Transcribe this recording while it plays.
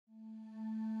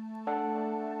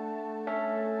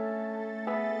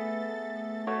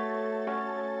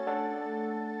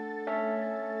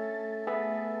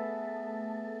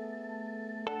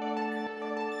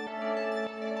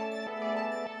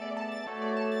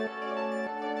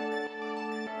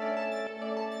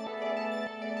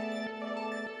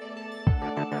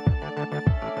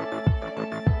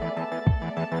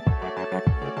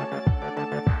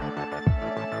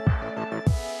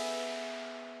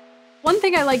One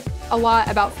thing I like a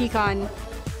lot about FEEcon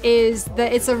is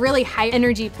that it's a really high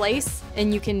energy place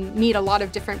and you can meet a lot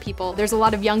of different people. There's a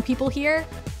lot of young people here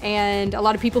and a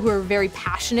lot of people who are very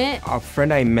passionate. A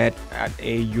friend I met at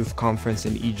a youth conference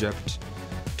in Egypt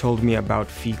told me about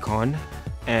FEEcon,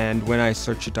 and when I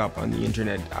searched it up on the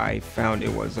internet, I found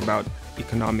it was about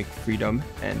economic freedom,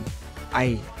 and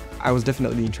I was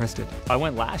definitely interested. I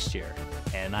went last year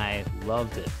and I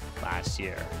loved it last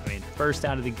year. I mean, first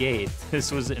out of the gate,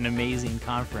 this was an amazing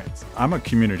conference. I'm a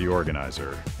community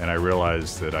organizer, and I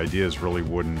realized that ideas really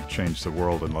wouldn't change the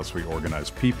world unless we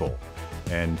organize people.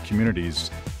 And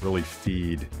communities really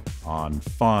feed on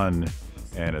fun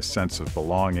and a sense of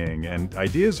belonging. And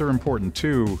ideas are important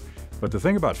too, but the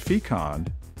thing about FEEcon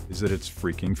is that it's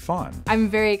freaking fun. I'm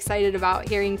very excited about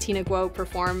hearing Tina Guo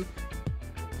perform.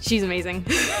 She's amazing.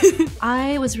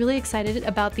 I was really excited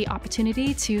about the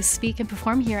opportunity to speak and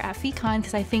perform here at FEEcon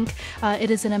because I think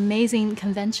it is an amazing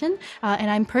convention,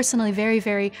 and I'm personally very,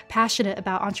 very passionate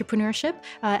about entrepreneurship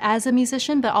as a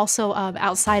musician, but also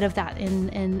outside of that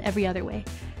in every other way.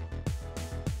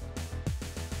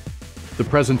 The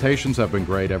presentations have been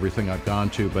great, everything I've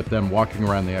gone to, but then walking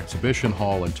around the exhibition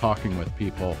hall and talking with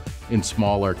people in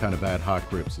smaller kind of ad hoc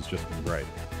groups has just been great.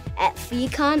 At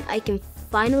FEEcon, I can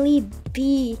finally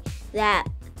be that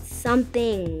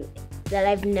something that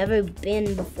I've never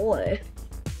been before.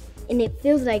 And it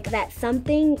feels like that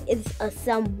something is a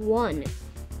someone.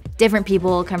 Different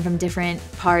people come from different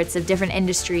parts of different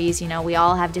industries. You know, we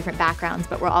all have different backgrounds,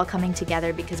 but we're all coming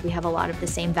together because we have a lot of the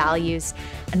same values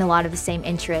and a lot of the same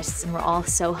interests, and we're all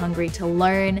so hungry to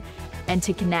learn and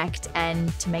to connect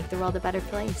and to make the world a better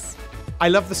place. I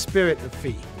love the spirit of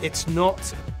FEE. It's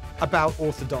not about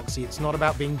orthodoxy, it's not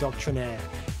about being doctrinaire.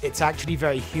 It's actually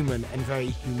very human and very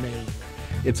humane.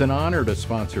 It's an honor to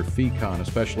sponsor FEEcon,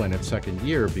 especially in its second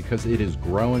year, because it is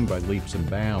growing by leaps and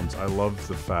bounds. I love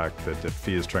the fact that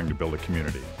FEE is trying to build a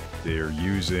community. They're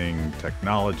using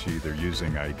technology, they're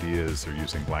using ideas, they're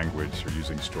using language, they're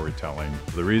using storytelling.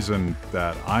 The reason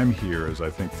that I'm here is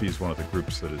I think FEE is one of the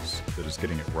groups that is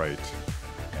getting it right,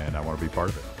 and I want to be part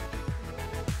of it.